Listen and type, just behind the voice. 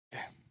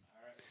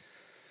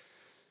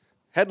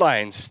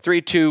Headlines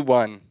 3, 2,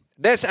 1.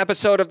 This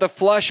episode of the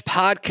Flush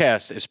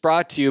Podcast is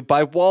brought to you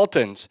by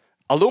Walton's,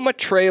 Aluma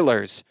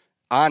Trailers,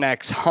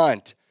 Onyx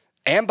Hunt,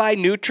 and by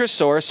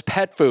Nutrisource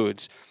Pet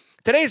Foods.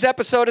 Today's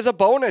episode is a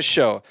bonus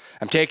show.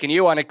 I'm taking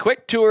you on a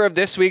quick tour of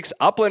this week's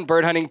upland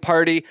bird hunting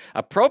party,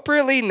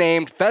 appropriately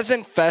named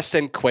Pheasant Fest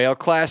and Quail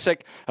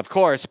Classic, of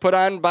course, put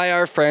on by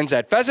our friends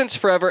at Pheasants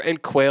Forever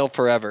and Quail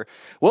Forever.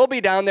 We'll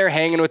be down there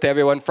hanging with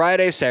everyone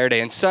Friday, Saturday,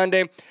 and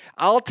Sunday.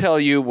 I'll tell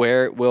you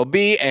where it will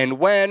be and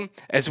when,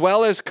 as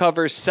well as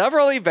cover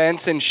several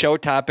events and show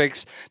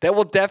topics that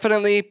will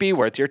definitely be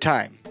worth your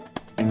time.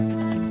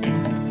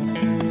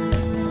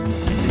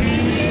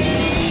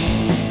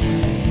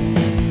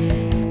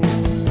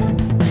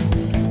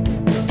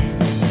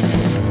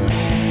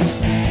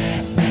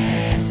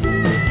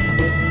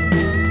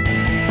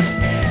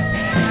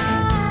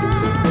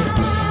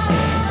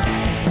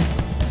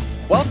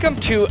 Welcome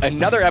to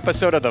another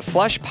episode of the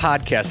Flush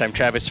Podcast. I'm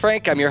Travis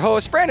Frank. I'm your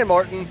host, Brandon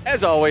Morton.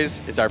 As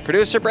always, is our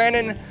producer,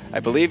 Brandon. I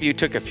believe you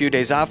took a few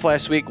days off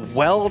last week.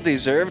 Well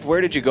deserved. Where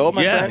did you go,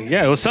 my friend?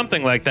 Yeah, it was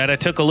something like that. I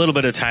took a little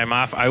bit of time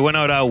off. I went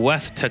out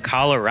west to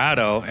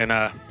Colorado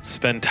and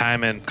spent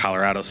time in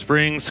Colorado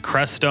Springs,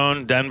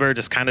 Crestone, Denver.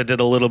 Just kind of did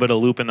a little bit of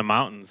loop in the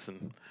mountains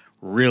and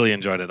really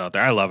enjoyed it out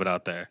there. I love it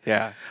out there.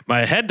 Yeah.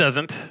 My head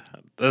doesn't.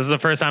 This is the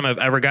first time I've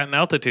ever gotten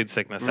altitude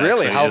sickness.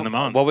 Really? Actually, in the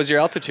mountains. What was your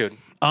altitude?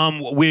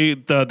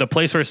 The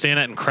place we're staying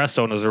at in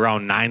Crestone was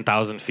around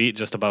 9,000 feet,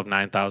 just above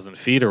 9,000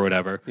 feet or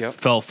whatever. Yep.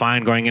 Felt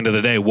fine going into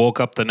the day. Woke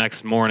up the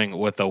next morning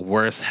with the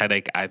worst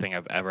headache I think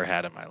I've ever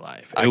had in my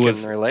life. I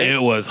can relate.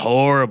 It was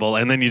horrible.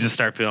 And then you just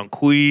start feeling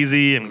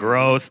queasy and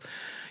gross.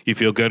 You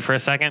feel good for a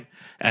second,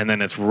 and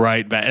then it's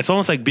right back. It's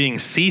almost like being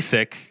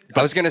seasick.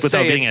 I was going to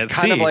say it's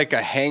kind of like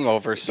a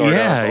hangover, sort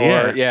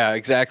of. Yeah,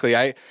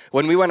 exactly.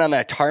 When we went on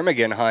that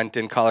ptarmigan hunt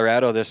in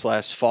Colorado this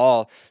last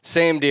fall,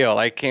 same deal.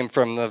 I came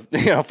from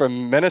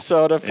from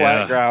Minnesota,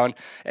 flat ground,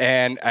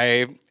 and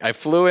I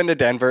flew into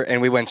Denver,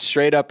 and we went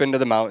straight up into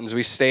the mountains.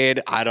 We stayed,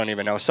 I don't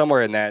even know,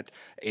 somewhere in that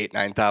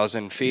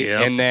 9,000 feet,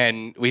 and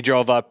then we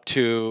drove up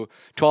to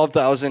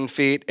 12,000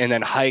 feet, and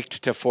then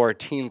hiked to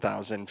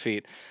 14,000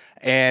 feet.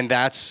 And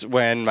that's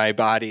when my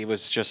body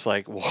was just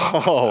like,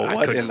 whoa,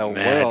 what in the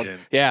world?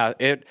 Yeah,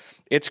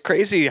 it's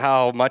crazy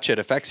how much it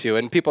affects you.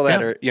 And people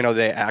that are,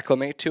 they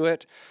acclimate to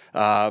it.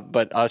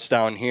 But us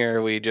down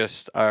here, we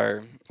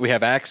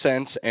have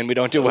accents and we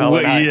don't do well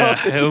in high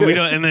altitude. We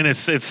don't, and then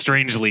it's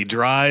strangely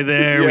dry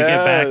there. Yes. We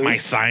get back, my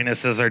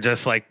sinuses are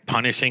just like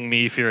punishing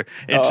me for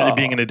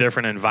being in a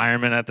different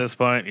environment at this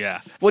point.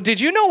 Yeah. Well,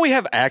 did you know we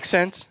have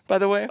accents, by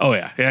the way? Oh,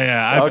 yeah.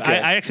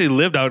 I actually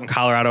lived out in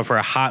Colorado for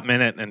a hot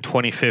minute in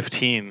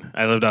 2015.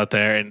 I lived out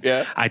there and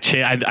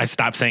I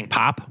stopped saying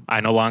pop.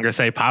 I no longer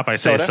say pop. I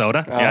say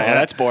soda. Oh,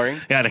 that's boring.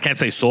 Yeah, I can't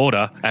say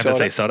soda. I have to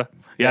say soda.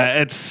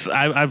 Yeah,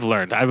 I've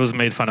learned. I was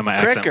made fun of my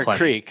accent. Crick or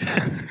creek?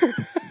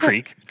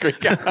 Creek.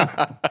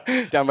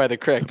 Down by the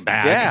creek.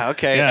 Bad. Yeah,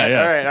 okay.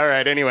 Yeah. All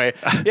right. Anyway,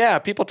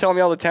 people tell me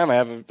all the time I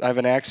have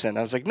an accent.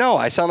 I was like, no,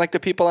 I sound like the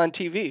people on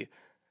TV.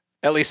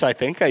 At least I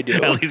think I do.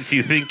 At least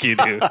you think you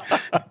do.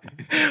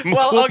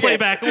 We'll play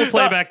back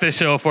the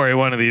show for you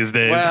one of these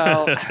days.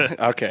 Well,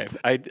 okay.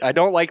 I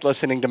don't like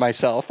listening to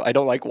myself. I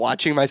don't like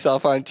watching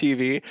myself on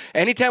TV.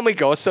 Anytime we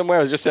go somewhere,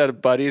 I was just at a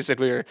buddy's and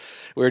we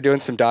were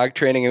doing some dog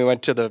training and we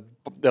went to the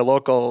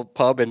local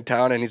pub in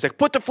town and he's like,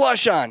 put the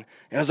Flush on. And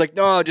I was like,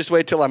 no, just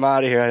wait till I'm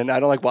out of here. And I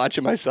don't like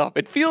watching myself.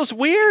 It feels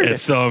weird.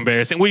 It's so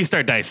embarrassing. Well, you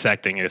start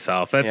dissecting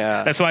yourself.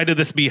 That's why I did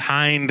this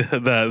behind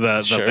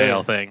the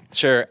veil thing.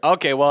 Sure.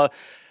 Okay. Well,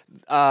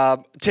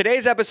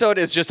 today's episode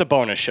is just a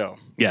bonus show.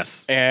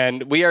 Yes.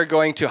 And we are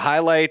going to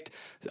highlight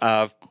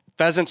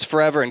Pheasants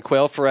Forever and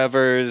Quail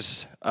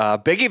Forever's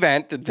big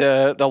event,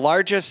 the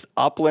largest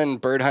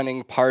upland bird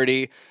hunting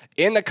party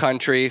in the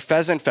country,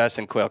 Pheasant Fest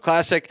and Quail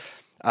Classic.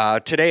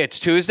 Today it's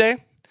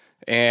Tuesday,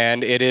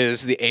 and it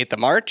is the 8th of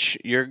March.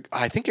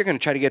 I think you're going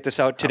to try to get this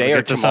out today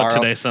or tomorrow. Get this out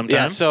today sometime.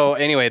 Yeah, so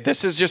anyway,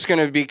 this is just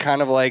going to be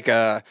kind of like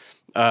an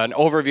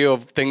overview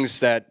of things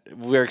that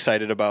we're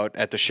excited about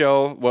at the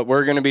show, what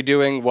we're going to be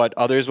doing, what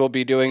others will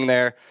be doing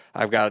there.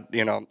 I've got,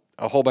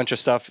 a whole bunch of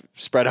stuff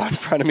spread out in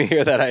front of me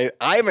here that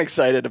I'm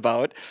excited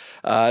about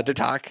to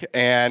talk.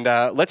 And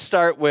let's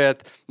start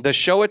with the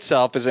show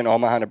itself is in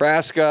Omaha,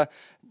 Nebraska.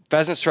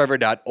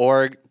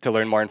 pheasantsforever.org to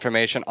learn more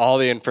information. All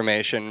the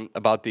information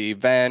about the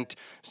event,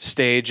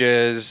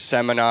 stages,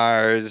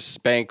 seminars,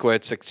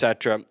 banquets,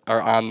 etc.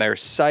 are on their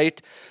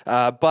site.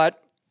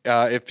 But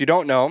if you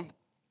don't know,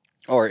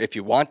 or if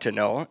you want to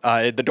know,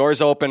 the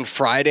doors open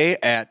Friday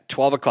at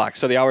 12 o'clock.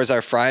 So the hours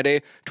are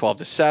Friday, 12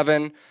 to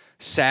 7.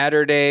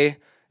 Saturday,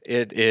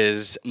 it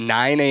is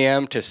 9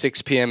 a.m. to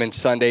 6 p.m. and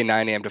Sunday,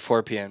 9 a.m. to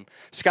 4 p.m.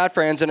 Scott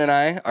Franzen and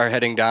I are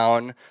heading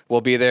down.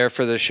 We'll be there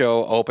for the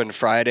show open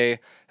Friday.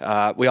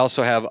 We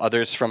also have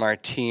others from our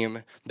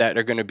team that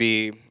are going to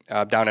be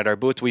down at our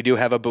booth. We do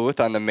have a booth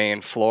on the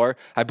main floor.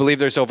 I believe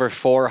there's over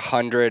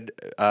 400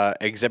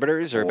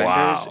 exhibitors or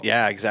vendors. Wow.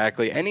 Yeah,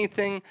 exactly.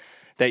 Anything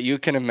that you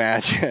can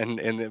imagine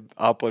in the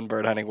upland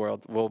bird hunting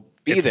world will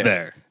be It's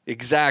there.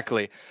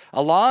 Exactly.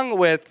 Along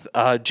with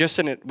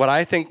what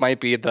I think might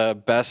be the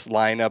best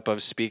lineup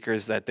of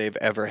speakers that they've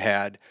ever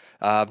had.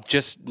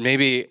 Just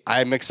maybe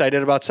I'm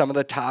excited about some of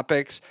the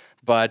topics,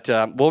 but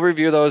we'll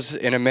review those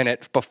in a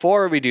minute.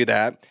 Before we do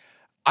that,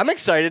 I'm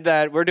excited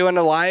that we're doing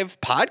a live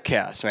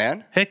podcast,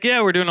 man. Heck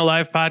yeah, we're doing a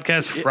live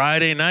podcast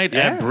Friday night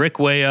at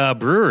Brickway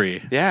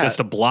Brewery. Yeah. Just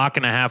a block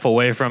and a half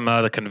away from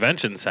the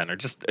convention center.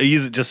 Just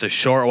a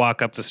short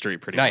walk up the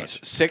street pretty Nice.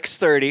 much.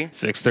 6:30.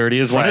 6:30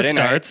 is when it Friday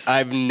night. starts.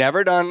 I've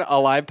never done a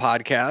live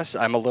podcast.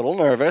 I'm a little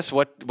nervous.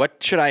 What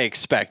should I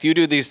expect? You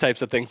do these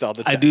types of things all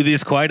the time. I do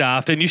these quite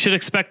often. You should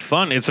expect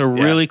fun. It's a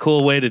really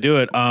cool way to do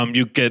it.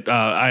 You get.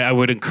 I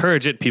would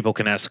encourage it. People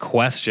can ask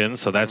questions,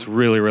 so that's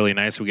really, really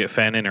nice. We get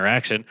fan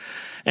interaction.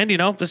 And,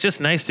 it's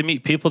just nice to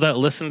meet people that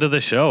listen to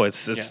the show.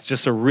 It's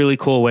just a really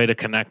cool way to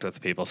connect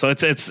with people. So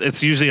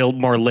it's usually a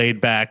more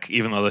laid back,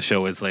 even though the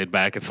show is laid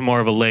back. It's more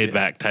of a laid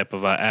back type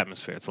of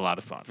atmosphere. It's a lot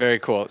of fun. Very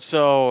cool.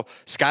 So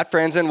Scott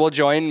Franzen will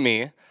join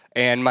me,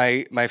 and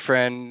my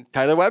friend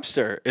Tyler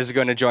Webster is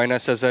going to join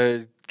us as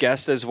a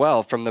guest as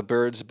well from the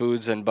Birds,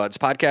 Boods, and Buds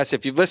podcast.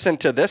 If you've listened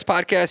to this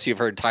podcast, you've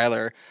heard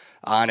Tyler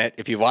on it.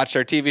 If you've watched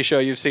our TV show,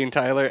 you've seen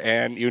Tyler,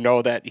 and you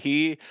know that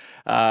he...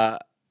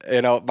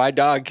 my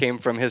dog came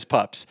from his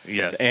pups.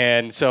 Yes.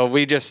 And so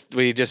we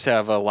just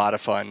have a lot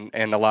of fun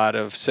and a lot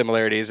of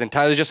similarities. And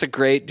Tyler's just a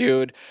great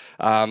dude.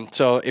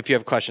 So if you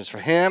have questions for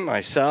him,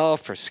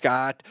 myself, for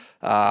Scott,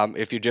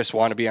 if you just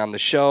want to be on the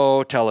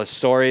show, tell us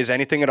stories,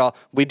 anything at all,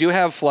 we do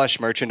have Flush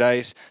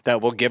merchandise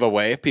that we'll give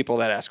away. People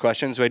that ask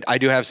questions. I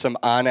do have some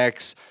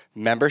Onyx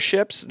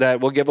memberships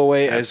that we'll give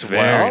away as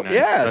well. Nice.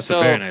 Yeah, that's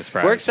so a very nice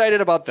prize. We're excited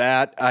about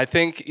that. I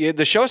think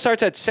the show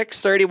starts at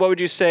 6:30. What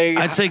would you say?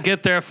 I'd say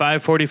get there at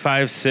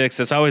 5:45, 6.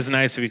 It's always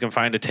nice if you can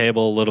find a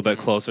table a little bit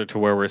closer to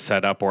where we're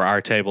set up, where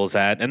our table's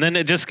at. And then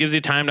it just gives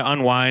you time to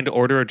unwind,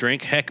 order a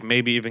drink, heck,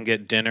 maybe even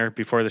get dinner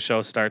before the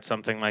show starts,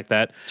 something like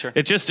that. Sure.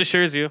 It just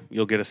assures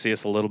you'll get to see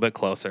us a little bit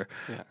closer.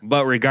 Yeah.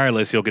 But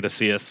regardless, you'll get to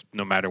see us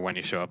no matter when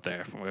you show up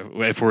there,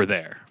 if we're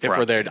there. If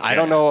we're there. I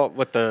don't know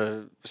what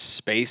the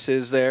space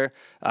is there.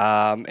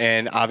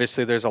 And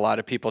obviously there's a lot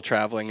of people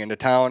traveling into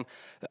town.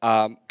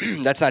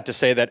 That's not to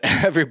say that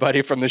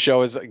everybody from the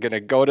show is going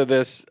to go to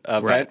this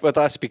event with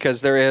us,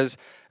 because there is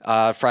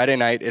Friday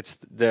night. It's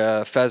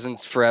the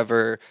Pheasants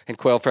Forever and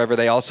Quail Forever.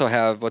 They also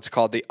have what's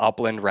called the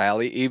Upland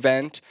Rally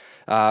event.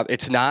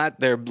 It's not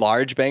their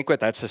large banquet.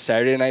 That's the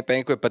Saturday night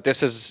banquet, but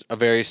this is a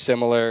very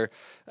similar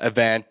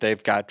event.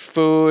 They've got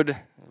food,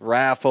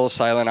 raffles,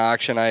 silent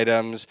auction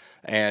items,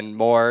 and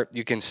more.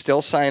 You can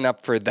still sign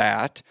up for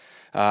that.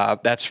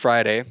 That's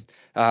Friday.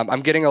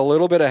 I'm getting a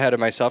little bit ahead of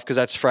myself because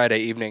that's Friday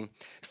evening.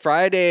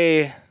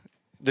 Friday,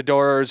 the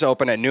doors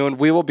open at noon.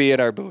 We will be at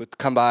our booth.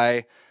 Come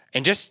by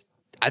and just,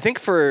 I think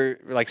for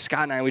like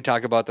Scott and I, we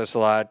talk about this a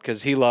lot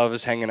because he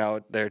loves hanging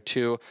out there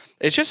too.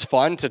 It's just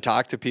fun to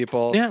talk to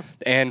people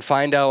and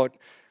find out.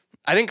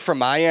 I think from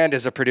my end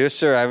as a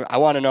producer, I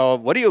want to know,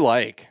 what do you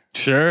like?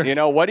 Sure.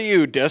 What do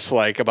you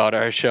dislike about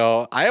our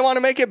show? I want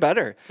to make it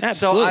better.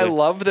 Absolutely. So I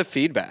love the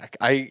feedback.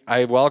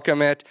 I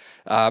welcome it.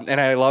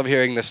 And I love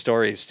hearing the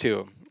stories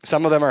too.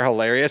 Some of them are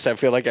hilarious. I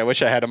feel like I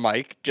wish I had a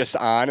mic just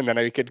on and then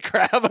I could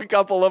grab a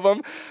couple of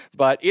them.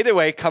 But either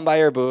way, come by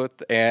our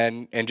booth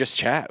and just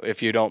chat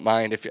if you don't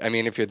mind. If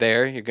you're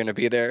there, you're going to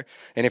be there.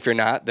 And if you're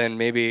not, then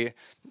maybe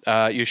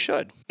you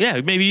should. Yeah,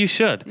 maybe you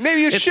should.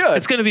 Maybe you should.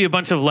 It's going to be a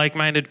bunch of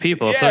like-minded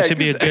people, so it should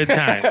be a good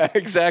time.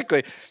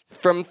 Exactly.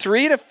 From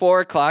 3 to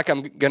 4 o'clock,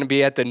 I'm going to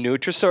be at the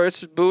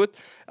Nutrisource booth,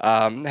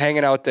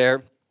 hanging out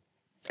there.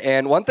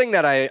 And one thing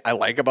that I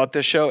like about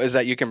this show is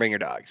that you can bring your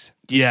dogs.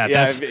 Yeah,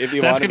 that's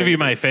going to be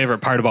my favorite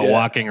part about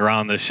walking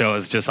around this show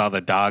is just all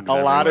the dogs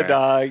everywhere. A lot of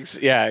dogs.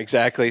 Yeah,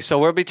 exactly. So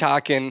we'll be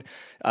talking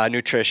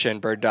nutrition,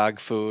 bird dog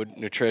food,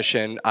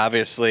 nutrition.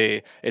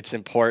 Obviously, it's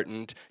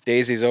important.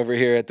 Daisy's over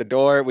here at the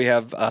door. We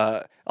have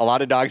a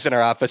lot of dogs in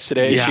our office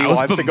today. Yeah, she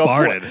wants to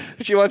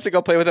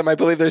go play with them. I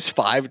believe there's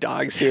 5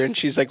 dogs here, and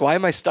she's like, "Why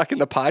am I stuck in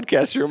the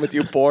podcast room with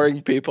you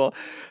boring people?"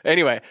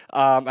 Anyway,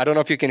 I don't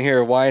know if you can hear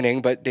her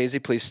whining, but Daisy,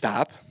 please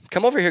stop.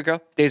 Come over here, girl.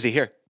 Daisy,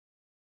 here.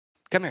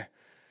 Come here.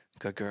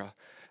 Good girl.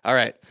 All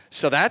right.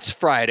 So that's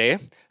Friday.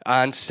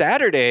 On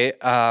Saturday,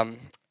 we'll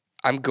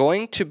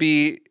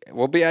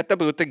be at the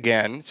booth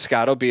again.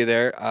 Scott will be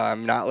there.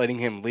 I'm not letting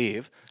him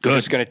leave. Good. We're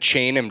just going to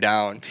chain him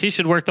down. He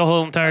should work the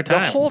whole entire time.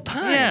 The whole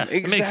time. Yeah, exactly.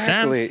 It makes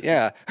sense.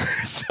 Yeah.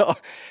 So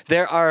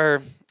there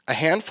are a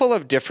handful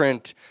of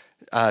different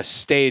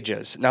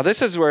stages. Now,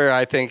 this is where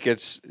I think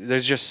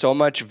there's just so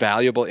much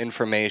valuable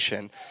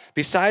information.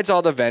 Besides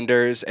all the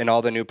vendors and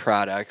all the new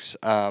products,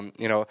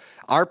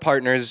 our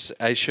partners,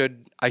 I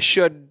should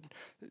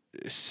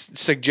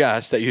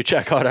suggest that you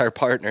check out our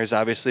partners,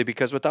 obviously,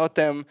 because without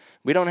them,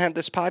 we don't have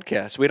this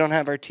podcast. We don't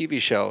have our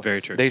TV show.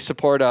 Very true. They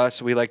support us.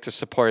 We like to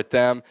support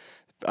them.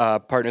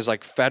 Partners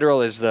like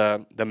Federal is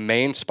the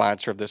main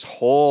sponsor of this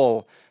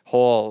whole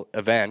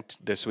event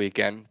this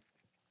weekend.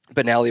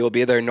 Benelli will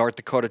be there, North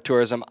Dakota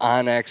Tourism,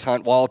 Onyx,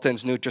 Hunt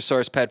Waltons,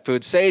 Nutrisource Pet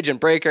Food, Sage and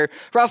Breaker,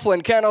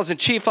 Rufflin Kennels, and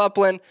Chief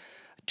Upland.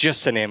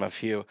 just to name a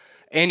few.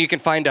 And you can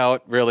find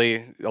out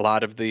really a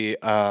lot of the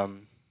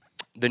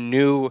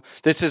new.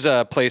 This is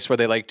a place where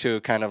they like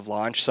to kind of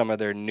launch some of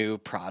their new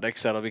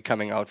products that'll be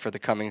coming out for the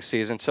coming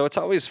season. So it's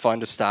always fun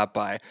to stop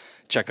by,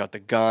 check out the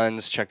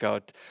guns, check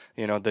out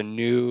the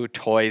new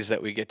toys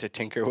that we get to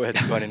tinker with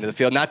going into the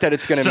field. Not that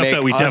it's going to make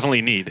that we us,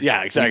 definitely need.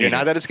 Yeah, exactly.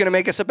 Not that it's going to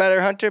make us a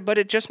better hunter, but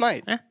it just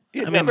might.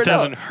 It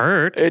doesn't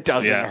hurt. It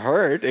doesn't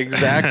hurt.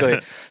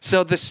 Exactly.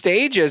 So the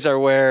stages are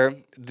where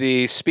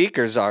the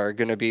speakers are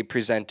going to be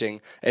presenting,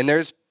 and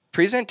there's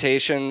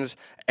presentations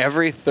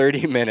every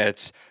 30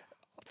 minutes,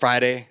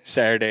 Friday,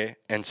 Saturday,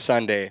 and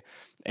Sunday.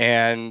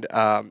 And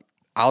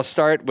I'll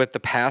start with the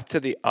Path to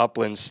the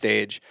Upland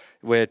stage,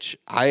 which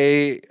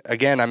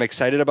I'm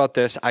excited about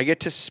this. I get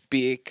to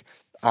speak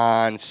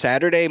on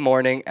Saturday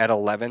morning at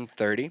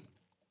 11:30,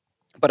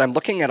 but I'm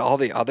looking at all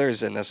the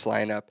others in this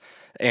lineup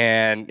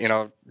and,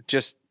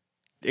 just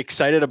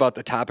excited about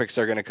the topics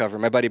they're going to cover.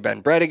 My buddy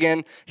Ben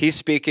Bredigan, he's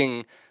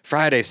speaking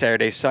Friday,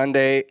 Saturday,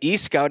 Sunday,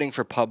 e-scouting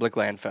for public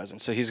land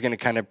pheasants. So he's going to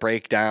kind of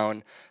break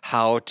down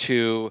how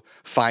to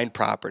find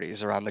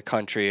properties around the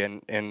country.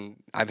 And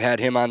I've had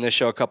him on this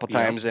show a couple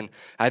times, and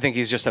I think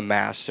he's just a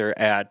master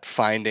at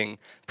finding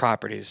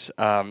properties.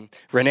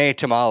 Renee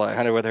Tamala, I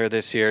hunted with her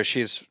this year.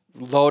 She's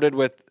loaded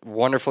with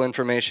wonderful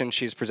information.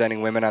 She's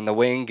presenting Women on the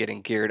Wing,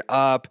 getting geared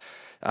up.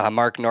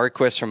 Mark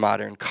Norquist from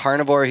Modern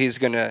Carnivore, he's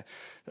going to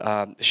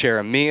share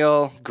a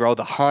meal, grow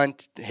the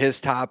hunt, his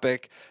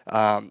topic.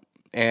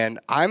 And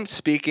I'm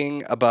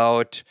speaking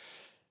about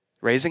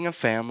raising a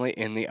family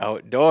in the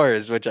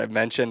outdoors, which I've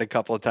mentioned a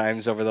couple of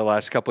times over the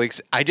last couple of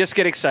weeks. I just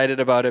get excited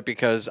about it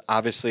because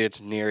obviously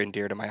it's near and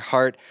dear to my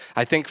heart.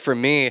 I think for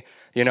me,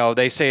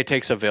 they say it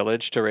takes a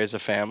village to raise a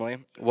family.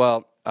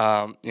 Well,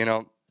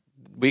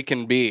 we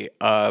can be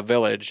a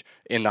village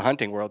in the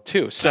hunting world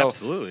too. So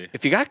absolutely.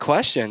 If you got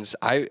questions,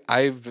 I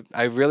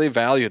really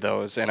value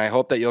those, and I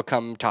hope that you'll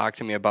come talk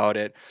to me about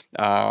it.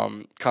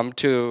 Come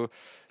to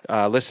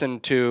listen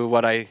to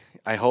what I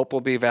hope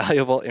will be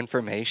valuable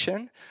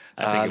information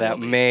that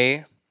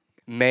may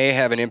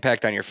have an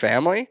impact on your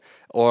family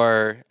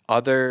or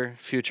other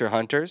future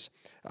hunters.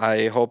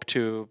 I hope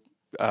to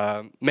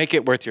make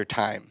it worth your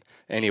time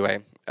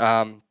anyway.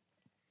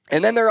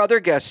 And then there are other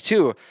guests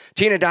too.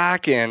 Tina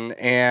Dockin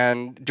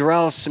and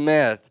Darrell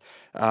Smith.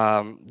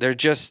 They're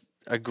just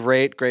a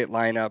great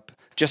lineup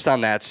just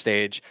on that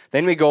stage.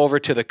 Then we go over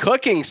to the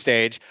cooking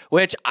stage,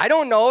 which I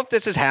don't know if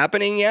this is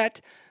happening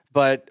yet,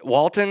 but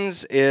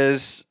Walton's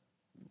is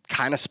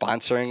kind of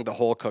sponsoring the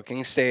whole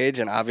cooking stage.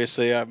 And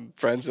obviously I'm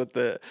friends with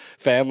the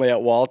family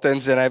at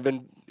Walton's, and I've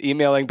been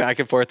emailing back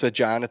and forth with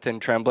Jonathan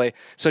Tremblay.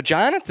 So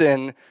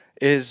Jonathan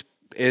is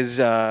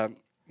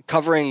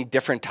covering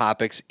different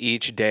topics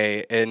each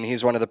day, and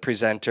he's one of the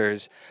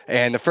presenters.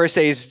 And the first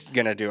day he's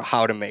going to do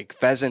how to make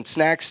pheasant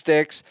snack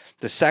sticks.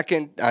 The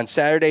second, on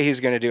Saturday,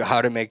 he's going to do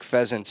how to make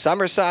pheasant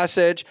summer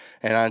sausage.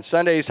 And on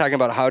Sunday, he's talking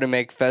about how to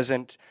make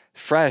pheasant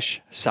fresh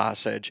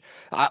sausage.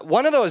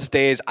 One of those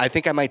days, I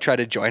think I might try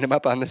to join him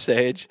up on the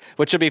stage,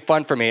 which would be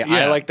fun for me. Yeah.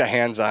 I like the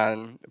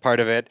hands-on part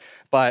of it.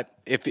 But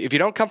if you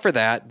don't come for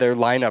that, their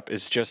lineup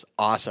is just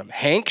awesome.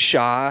 Hank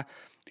Shaw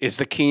is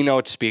the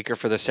keynote speaker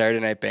for the Saturday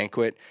Night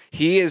Banquet.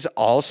 He is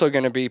also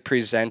going to be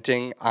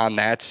presenting on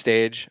that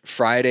stage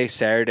Friday,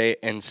 Saturday,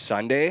 and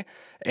Sunday.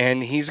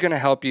 And he's going to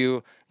help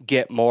you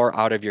get more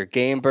out of your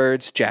game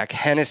birds. Jack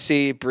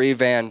Hennessy, Bree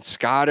Van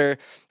Scotter,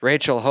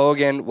 Rachel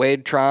Hogan,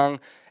 Wade Trong,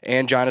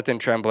 and Jonathan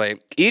Tremblay.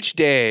 Each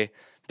day,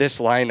 this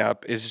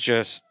lineup is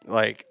just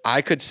like,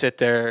 I could sit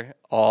there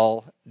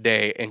all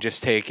day and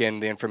just take in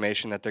the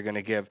information that they're going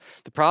to give.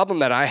 The problem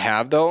that I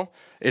have, though,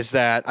 is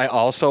that I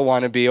also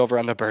want to be over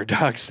on the bird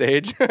dog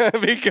stage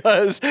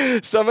because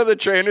some of the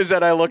trainers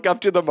that I look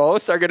up to the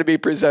most are going to be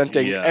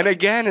presenting. Yeah. And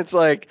again, it's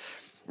like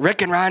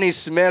Rick and Ronnie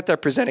Smith are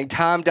presenting,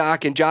 Tom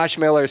Dock and Josh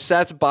Miller,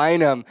 Seth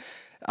Bynum,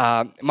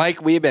 Mike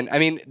Wieben. I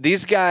mean,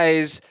 these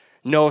guys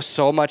know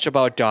so much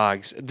about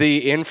dogs.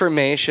 The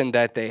information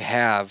that they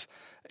have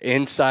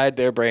inside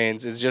their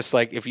brains is just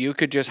like, if you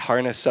could just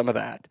harness some of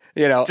that,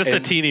 just a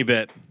teeny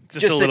bit.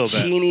 Just a little bit.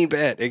 Teeny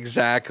bit,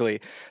 exactly.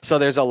 So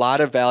there's a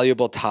lot of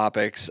valuable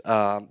topics.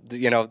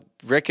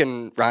 Rick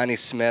and Ronnie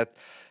Smith,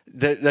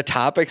 the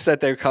topics that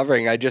they're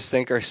covering, I just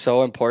think are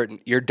so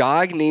important. Your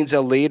dog needs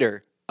a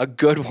leader, a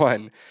good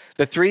one.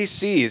 The 3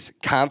 C's: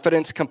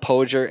 confidence,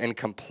 composure, and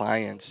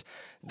compliance.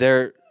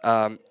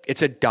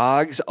 It's a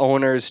dog's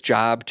owner's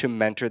job to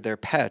mentor their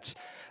pets.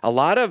 A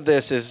lot of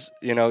this is,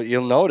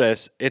 you'll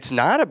notice it's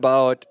not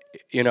about,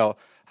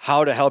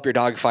 how to help your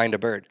dog find a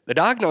bird. The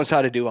dog knows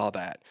how to do all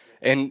that.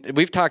 And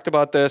we've talked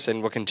about this,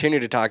 and we'll continue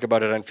to talk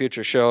about it on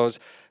future shows.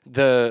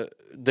 The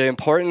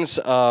importance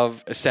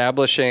of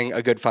establishing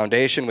a good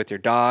foundation with your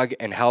dog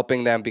and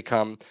helping them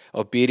become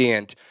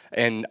obedient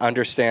and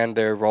understand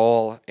their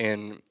role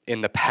in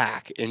the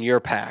pack, in your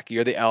pack.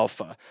 You're the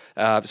alpha.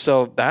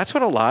 So that's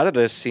what a lot of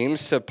this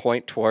seems to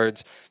point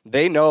towards.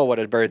 They know what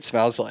a bird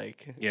smells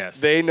like.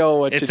 Yes. They know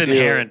what to do. It's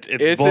inherent.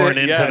 It's born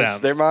into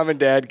them. Their mom and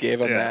dad gave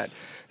them that.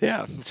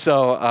 Yeah.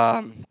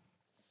 So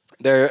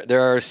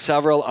there are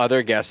several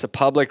other guests, the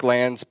public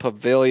lands,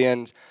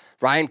 pavilions,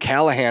 Ryan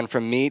Callahan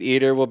from Meat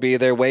Eater will be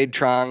there. Wade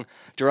Trong,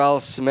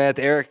 Darrell Smith,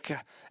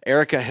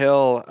 Erica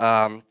Hill,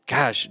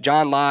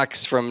 John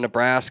Locks from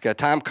Nebraska,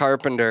 Tom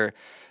Carpenter,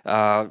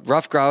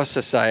 Rough Grouse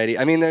Society.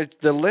 I mean,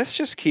 the list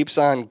just keeps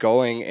on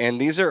going,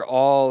 and these are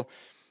all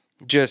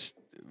just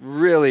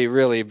really,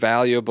 really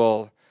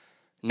valuable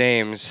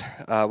names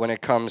when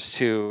it comes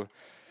to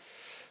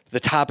the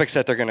topics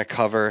that they're going to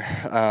cover.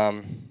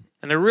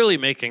 And they're really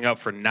making up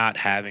for not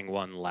having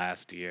one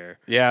last year.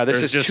 Yeah,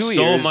 this is just 2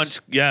 so years. much.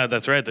 Yeah,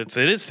 that's right. It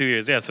is 2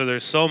 years. Yeah, so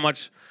there's so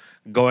much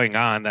going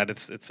on that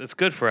it's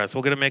good for us.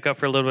 We're going to make up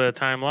for a little bit of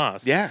time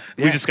lost. Yeah.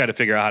 We just got to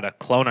figure out how to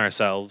clone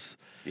ourselves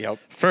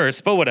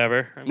first, but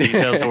whatever.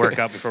 Details to work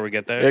out before we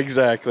get there.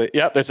 Exactly.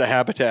 Yep, there's a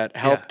Habitat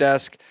help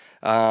desk.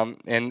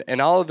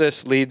 And all of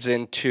this leads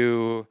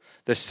into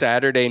the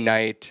Saturday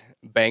night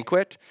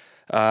banquet.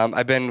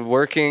 I've been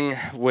working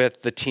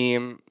with the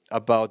team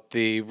about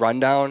the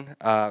rundown.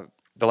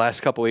 The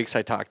last couple weeks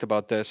I talked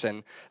about this,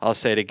 and I'll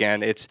say it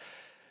again. It's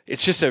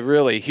just a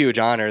really huge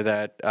honor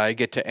that I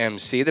get to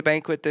MC the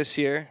banquet this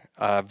year.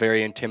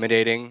 Very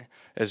intimidating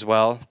as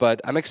well,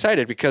 but I'm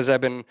excited because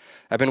I've been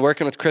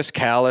working with Chris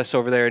Callis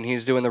over there, and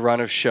he's doing the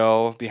run of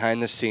show,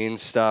 behind the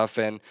scenes stuff,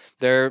 and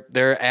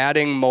they're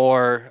adding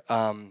more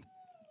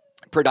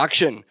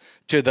production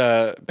to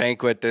the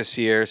banquet this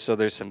year. So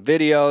there's some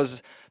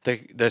videos.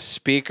 The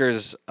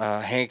speakers,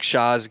 Hank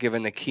Shaw's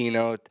giving the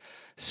keynote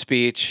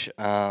speech.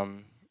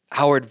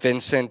 Howard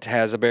Vincent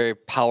has a very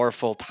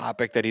powerful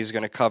topic that he's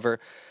going to cover.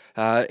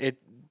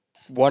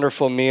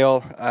 Wonderful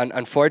meal.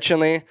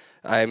 Unfortunately,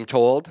 I'm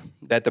told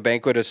that the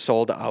banquet is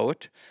sold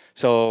out.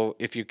 So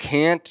if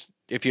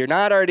you're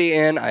not already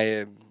in,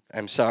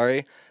 I'm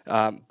sorry.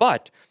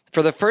 But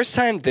for the first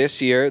time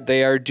this year,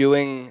 they are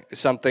doing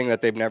something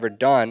that they've never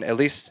done. At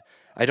least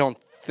I don't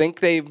think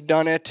they've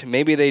done it.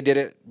 Maybe they did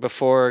it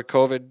before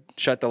COVID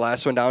shut the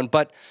last one down.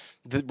 But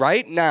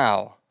right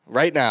now,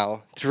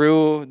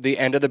 through the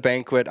end of the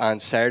banquet on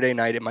Saturday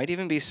night, it might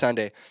even be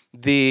Sunday,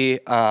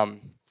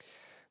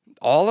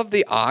 all of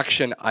the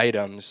auction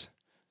items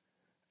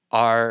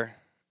are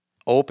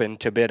open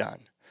to bid on.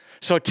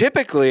 So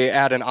typically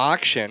at an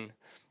auction,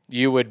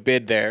 you would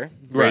bid there,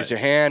 raise your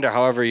hand, or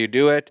however you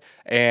do it,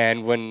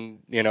 and when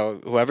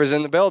whoever's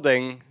in the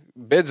building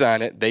bids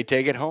on it, they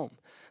take it home.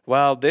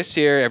 Well, this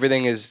year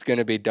everything is going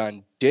to be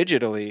done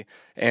digitally,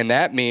 and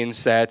that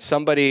means that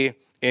somebody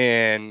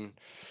in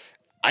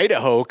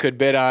Idaho could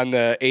bid on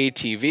the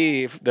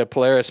ATV, the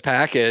Polaris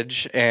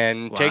package,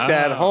 and take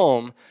that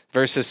home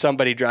versus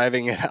somebody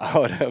driving it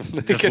out of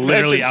the convention center.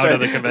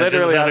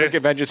 Literally out of the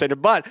convention center.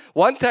 But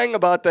one thing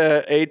about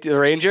the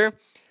Ranger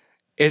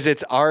is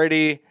it's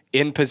already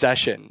in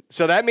possession.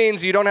 So that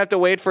means you don't have to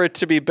wait for it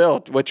to be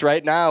built, which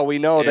right now we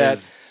know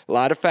that a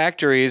lot of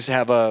factories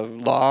have a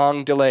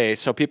long delay.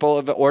 So people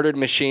have ordered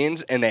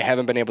machines and they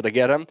haven't been able to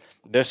get them.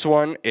 This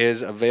one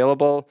is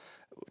available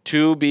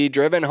to be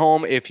driven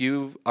home if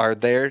you are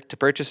there to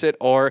purchase it,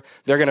 or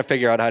they're going to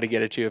figure out how to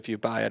get it to you if you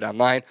buy it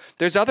online.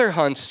 There's other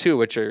hunts too,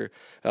 which are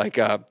like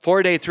a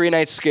 4-day,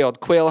 3-night scaled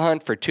quail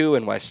hunt for 2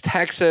 in West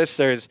Texas.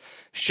 There's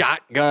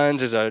shotguns.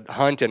 There's a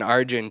hunt in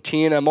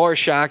Argentina, more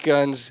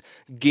shotguns,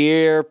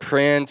 gear,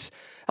 prints.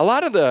 A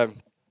lot of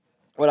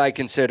what I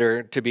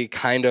consider to be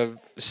kind of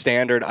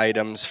standard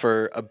items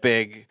for a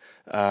big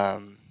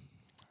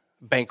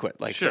banquet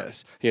like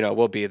this,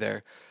 will be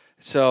there.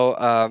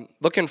 So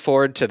looking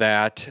forward to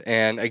that.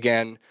 And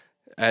again,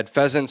 at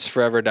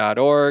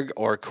pheasantsforever.org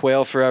or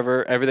Quail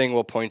Forever, everything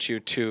will point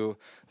you to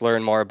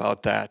learn more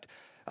about that.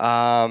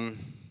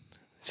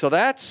 So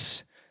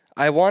that's,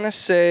 I want to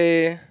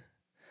say,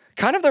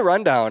 kind of the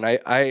rundown.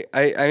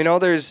 I know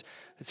there's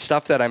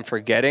stuff that I'm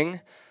forgetting.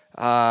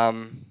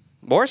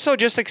 More so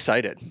just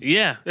excited.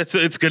 Yeah,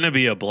 it's going to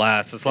be a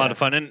blast. It's a lot of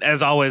fun. And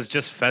as always,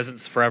 just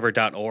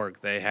pheasantsforever.org.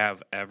 They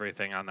have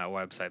everything on that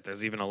website.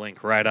 There's even a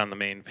link right on the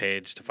main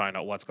page to find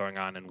out what's going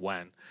on and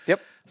when.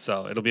 Yep.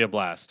 So it'll be a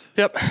blast.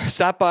 Yep.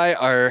 Stop by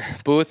our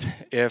booth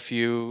if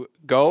you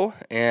go.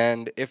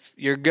 And if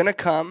you're going to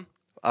come,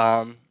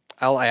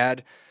 I'll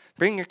add,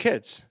 bring your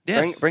kids.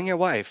 Yes. Bring your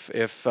wife.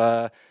 If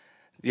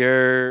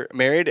you're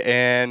married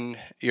and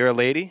you're a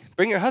lady,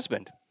 bring your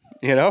husband.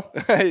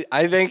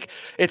 I think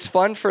it's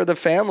fun for the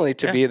family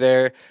to be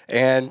there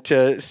and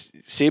to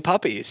see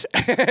puppies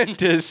and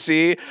to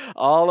see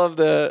all of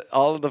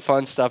the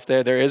fun stuff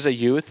there. There is a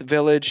youth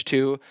village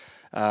too.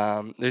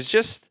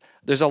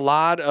 There's a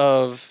lot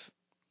of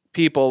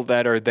people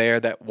that are there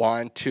that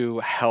want to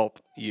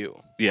help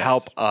you,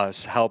 help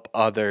us, help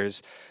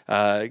others,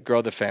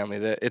 grow the family.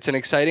 It's an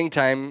exciting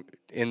time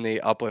in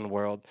the upland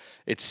world.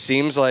 It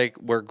seems like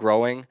we're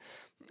growing.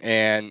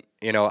 And,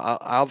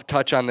 I'll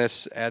touch on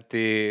this at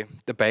the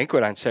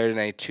banquet on Saturday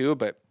night too,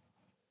 but,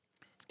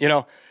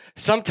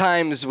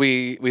 sometimes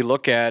we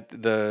look at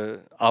the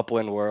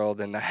upland world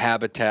and the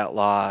habitat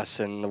loss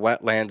and the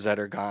wetlands that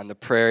are gone, the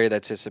prairie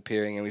that's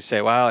disappearing, and we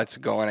say, well, it's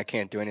going, I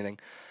can't do anything.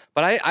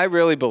 But I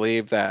really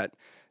believe that,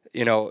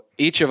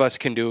 each of us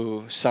can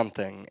do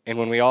something. And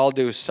when we all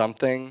do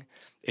something,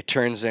 it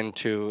turns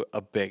into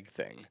a big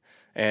thing.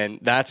 And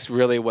that's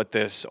really what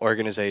this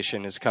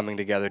organization is coming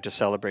together to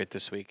celebrate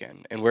this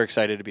weekend. And we're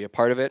excited to be a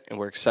part of it, and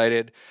we're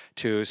excited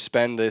to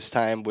spend this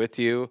time with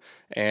you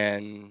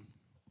and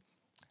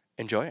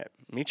enjoy it.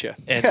 Meet you.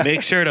 And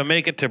make sure to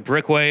make it to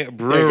Brickway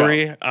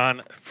Brewery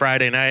on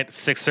Friday night.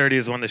 6:30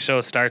 is when the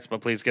show starts,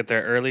 but please get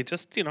there early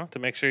just, to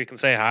make sure you can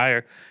say hi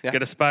or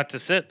get a spot to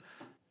sit.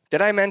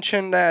 Did I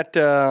mention that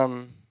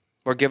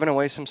we're giving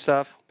away some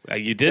stuff?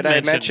 You did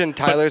I mention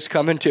Tyler's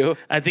coming too?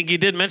 I think you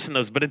did mention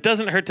those, but it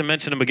doesn't hurt to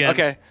mention them again.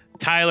 Okay.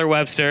 Tyler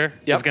Webster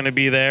is going to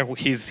be there.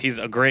 He's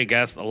a great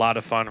guest, a lot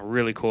of fun,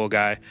 really cool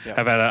guy. Yep.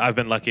 I've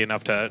been lucky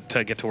enough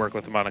to get to work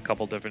with him on a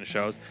couple different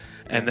shows.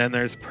 And then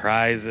there's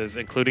prizes,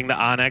 including the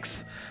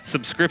Onyx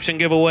subscription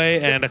giveaway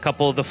and a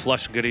couple of the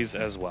Flush goodies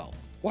as well.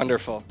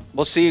 Wonderful.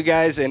 We'll see you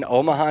guys in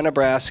Omaha,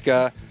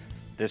 Nebraska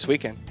this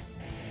weekend.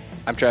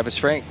 I'm Travis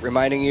Frank,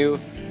 reminding you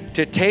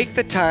to take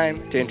the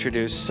time to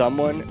introduce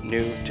someone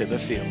new to the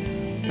field.